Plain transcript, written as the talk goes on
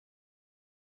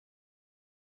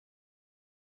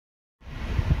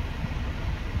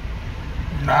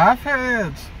Knife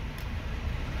heads,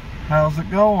 how's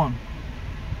it going?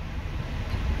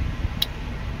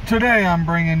 Today I'm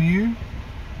bringing you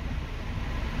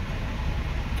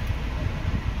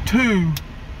two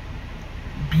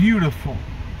beautiful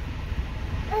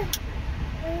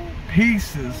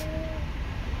pieces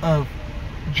of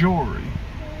jewelry.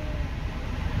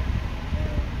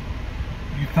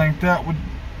 You think that would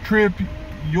trip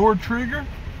your trigger?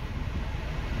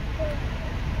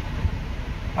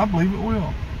 I believe it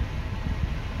will.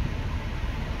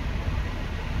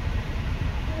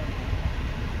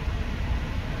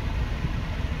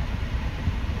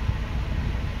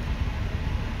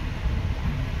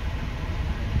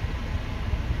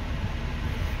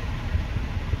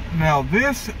 Now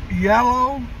this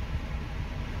yellow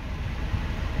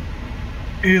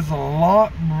is a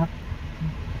lot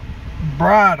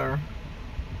brighter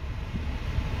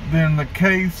than the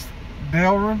case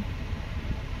Delrin.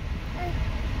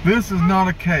 This is not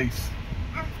a case.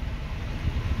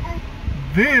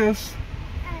 This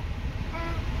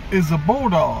is a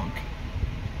bulldog.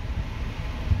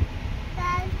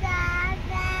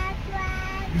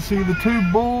 You see the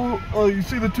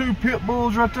two pit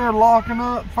bulls right there locking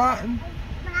up, fighting?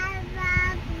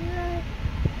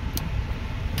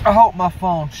 I hope my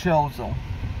phone shows them.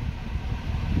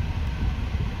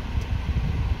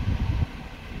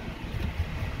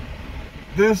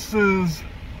 This is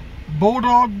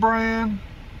Bulldog brand,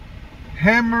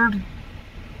 hammer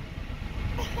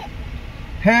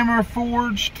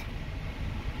forged,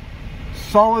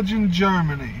 Soligen,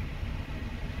 Germany.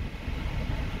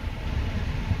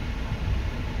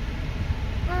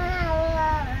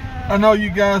 I know you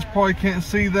guys probably can't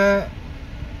see that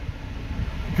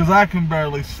because I can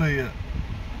barely see it.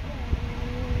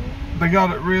 They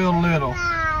got it real little.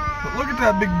 But look at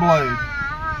that big blade.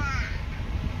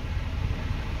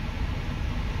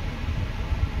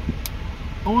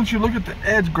 I want you to look at the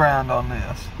edge grind on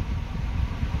this.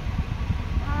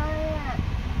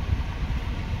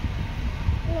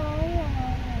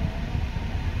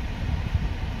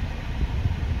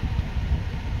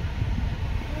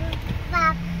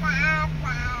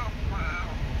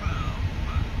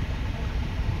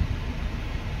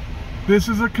 This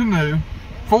is a canoe,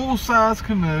 full-size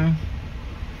canoe.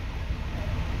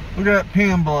 Look at that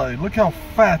pin blade. Look how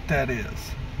fat that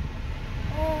is.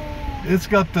 It's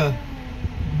got the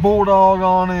bulldog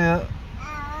on it.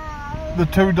 The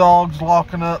two dogs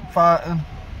locking up, fighting.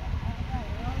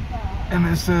 And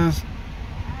it says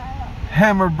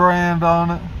Hammer brand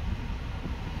on it.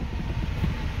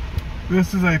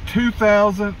 This is a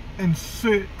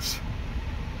 2006.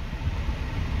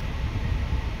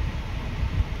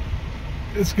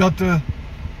 It's got the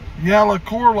yellow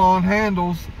Corlon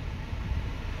handles,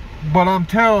 but I'm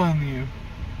telling you,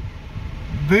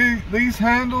 these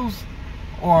handles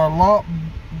are a lot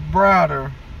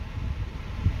brighter.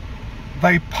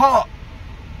 They pop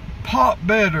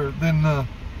better than the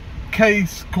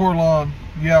case Corlon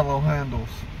yellow handles.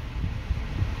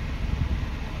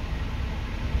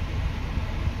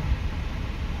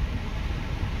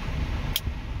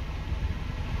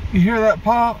 You hear that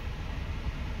pop?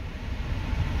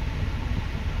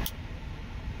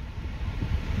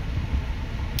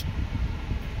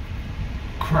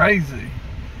 Crazy.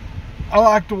 I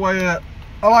like the way it,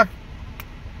 let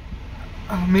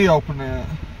me open that.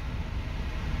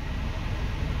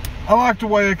 I like the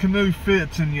way a canoe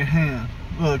fits in your hand.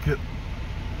 Look it.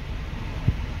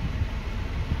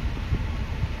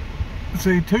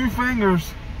 See, two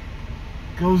fingers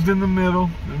goes in the middle,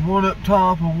 and one up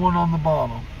top and one on the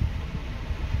bottom.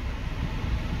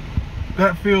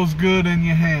 That feels good in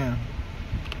your hand.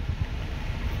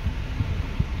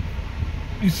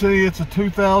 You see, it's a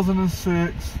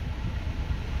 2006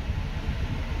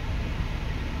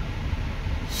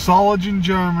 Soligen,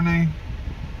 Germany,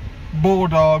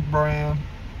 Bulldog brand,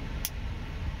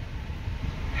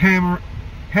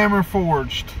 hammer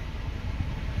forged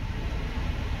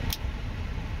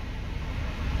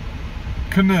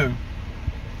canoe.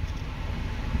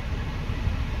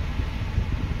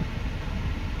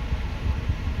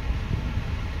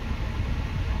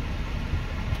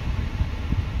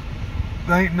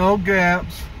 There ain't no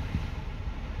gaps.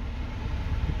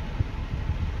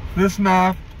 This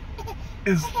knife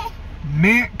is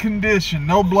mint condition,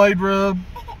 no blade rub.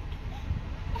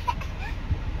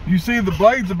 You see the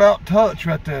blade's about touch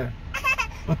right there,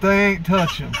 but they ain't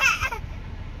touching.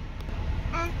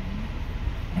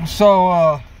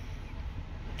 So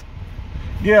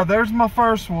yeah, there's my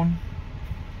first one.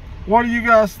 What do you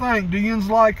guys think? Do you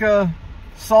like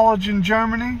Soligen,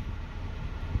 Germany?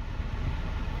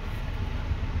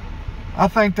 I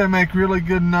think they make really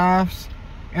good knives,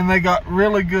 and they got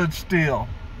really good steel.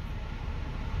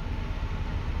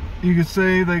 You can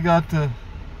see they got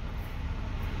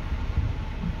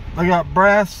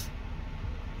brass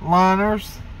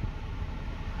liners.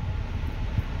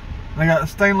 They got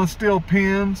stainless steel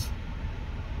pins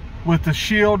with the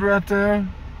shield right there.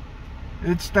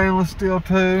 It's stainless steel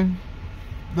too.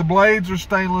 The blades are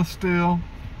stainless steel.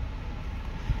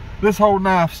 This whole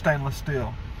knife's stainless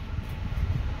steel.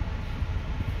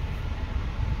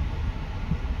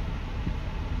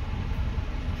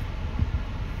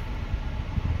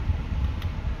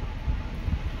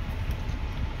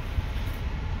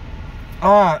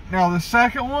 Alright, now the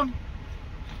second one,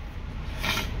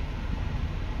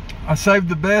 I saved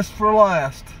the best for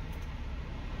last.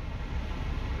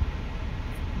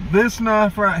 This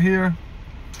knife right here,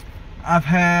 I've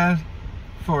had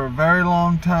for a very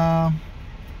long time.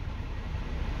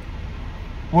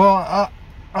 Well,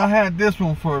 I had this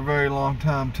one for a very long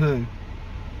time too.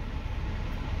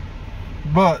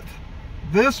 But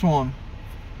this one,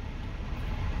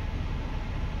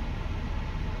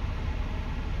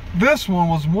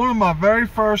 was one of my very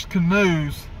first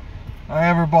canoes I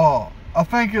ever bought. I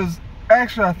think it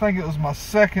was my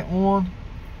second one.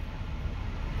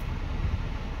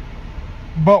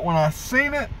 But when I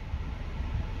seen it,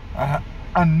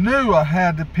 I knew I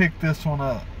had to pick this one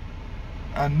up.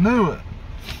 I knew it.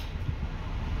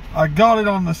 I got it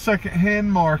on the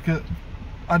second-hand market.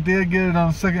 I did get it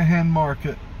on the second-hand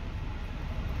market.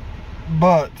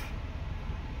 But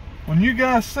when you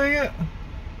guys see it,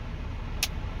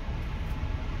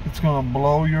 it's gonna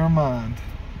blow your mind.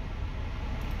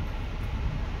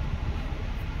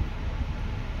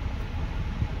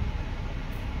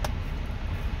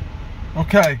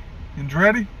 Okay, you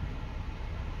ready?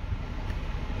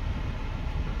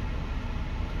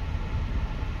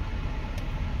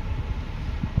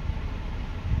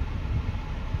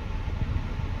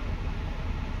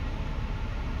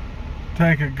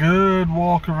 Take a good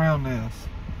walk around this.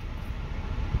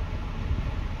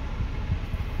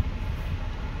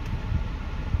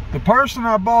 The person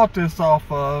I bought this off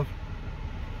of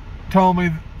told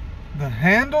me the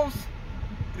handles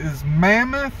is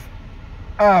mammoth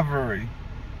ivory.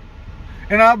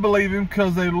 And I believe him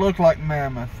because they look like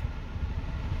mammoth.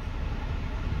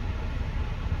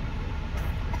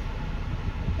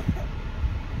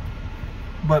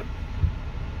 But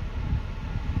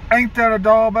ain't that a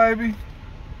doll, baby?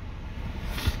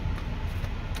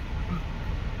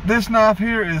 This knife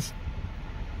here is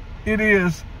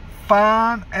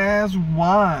fine as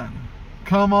wine.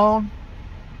 Come on.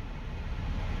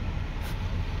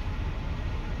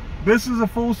 This is a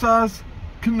full-size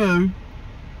canoe.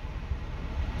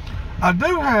 I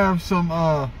do have some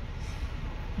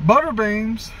butter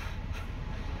beams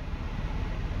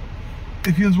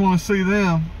if you just want to see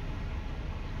them.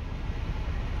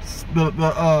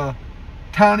 The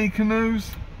tiny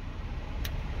canoes.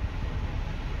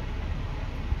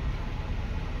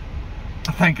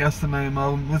 I think that's the name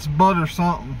of them. It's butter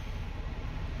something.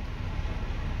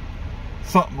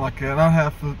 Something like that. I'd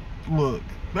have to look.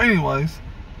 But anyways,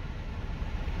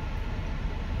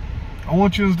 I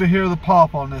want you to hear the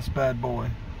pop on this bad boy.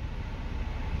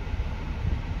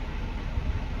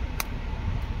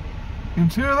 You can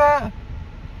hear that?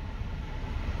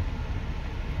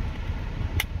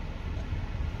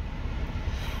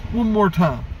 One more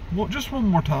time. Well, just one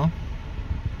more time.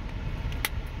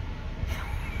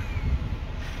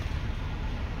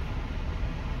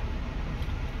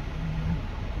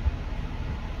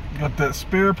 Got that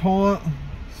spear point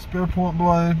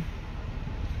blade.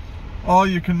 All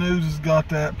your canoes has got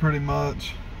that pretty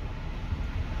much.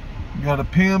 Got a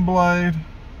pin blade.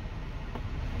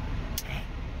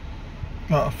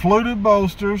 Got fluted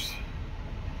bolsters.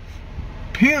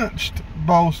 Pinched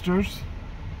bolsters.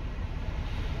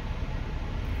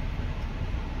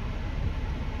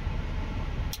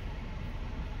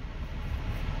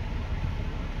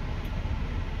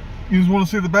 You just want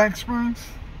to see the back springs?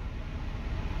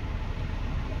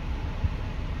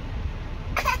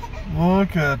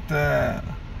 Look at that.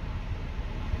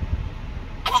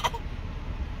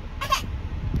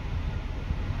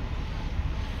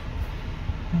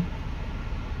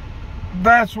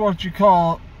 That's what you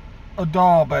call a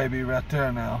doll baby right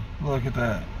there now. Look at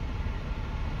that.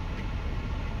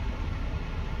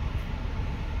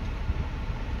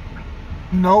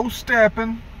 No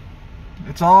stepping.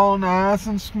 It's all nice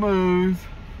and smooth.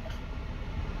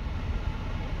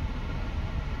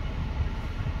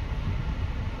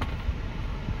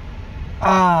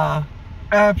 I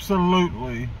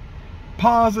absolutely,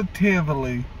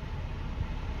 positively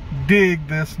dig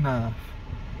this knife.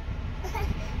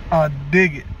 I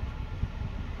dig it.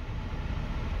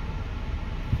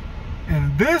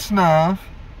 And this knife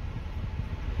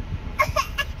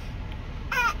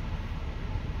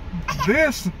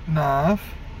This knife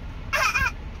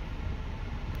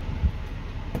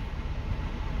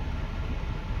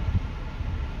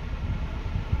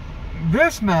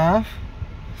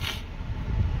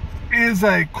is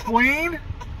a Queen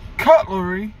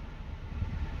cutlery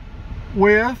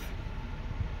with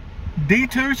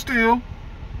D2 steel,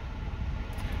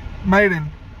 made in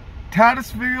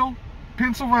Titusville,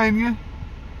 Pennsylvania.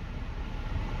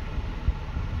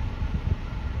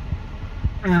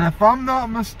 And if I'm not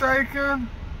mistaken,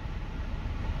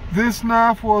 this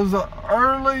knife was the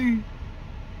early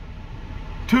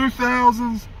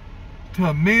 2000s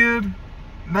to mid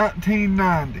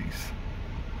 1990s.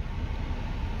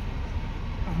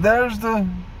 There's the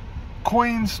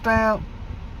Queen stamp.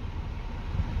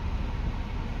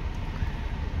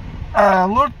 I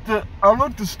looked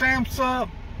the stamps up,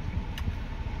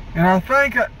 and I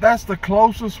think that's the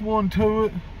closest one to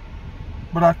it,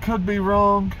 but I could be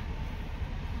wrong.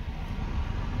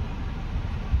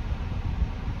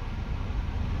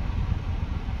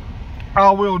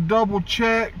 I will double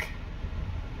check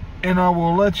and I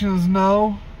will let you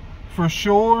know for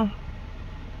sure,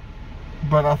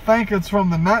 but I think it's from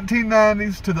the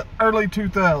 1990s to the early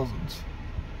 2000s.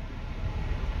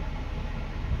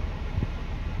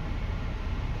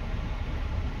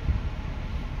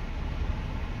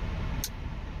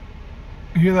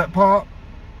 You hear that pop?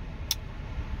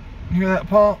 You hear that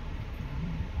pop?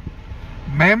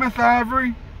 Mammoth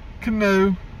Ivory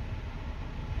Canoe.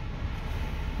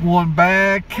 One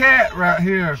bad cat right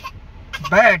here.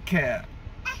 Bad cat.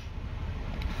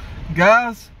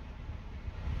 Guys,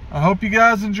 I hope you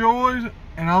guys enjoyed,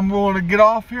 and I'm going to get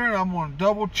off here and I'm going to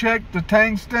double check the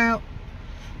tang stamp,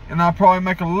 and I'll probably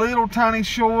make a little tiny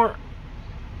short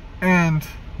and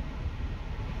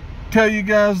tell you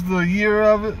guys the year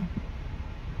of it.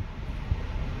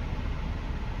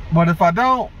 But if I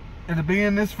don't, it'll be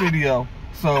in this video.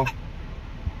 So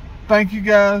thank you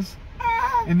guys.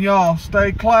 And y'all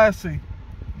stay classy.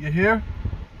 You hear?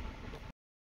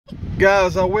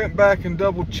 Guys, I went back and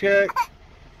double checked,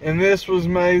 and this was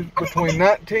made between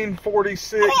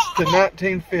 1946 to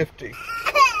 1950.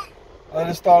 I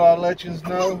just thought I'd let you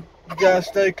know. You guys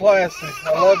stay classy.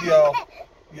 I love y'all.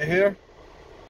 You hear?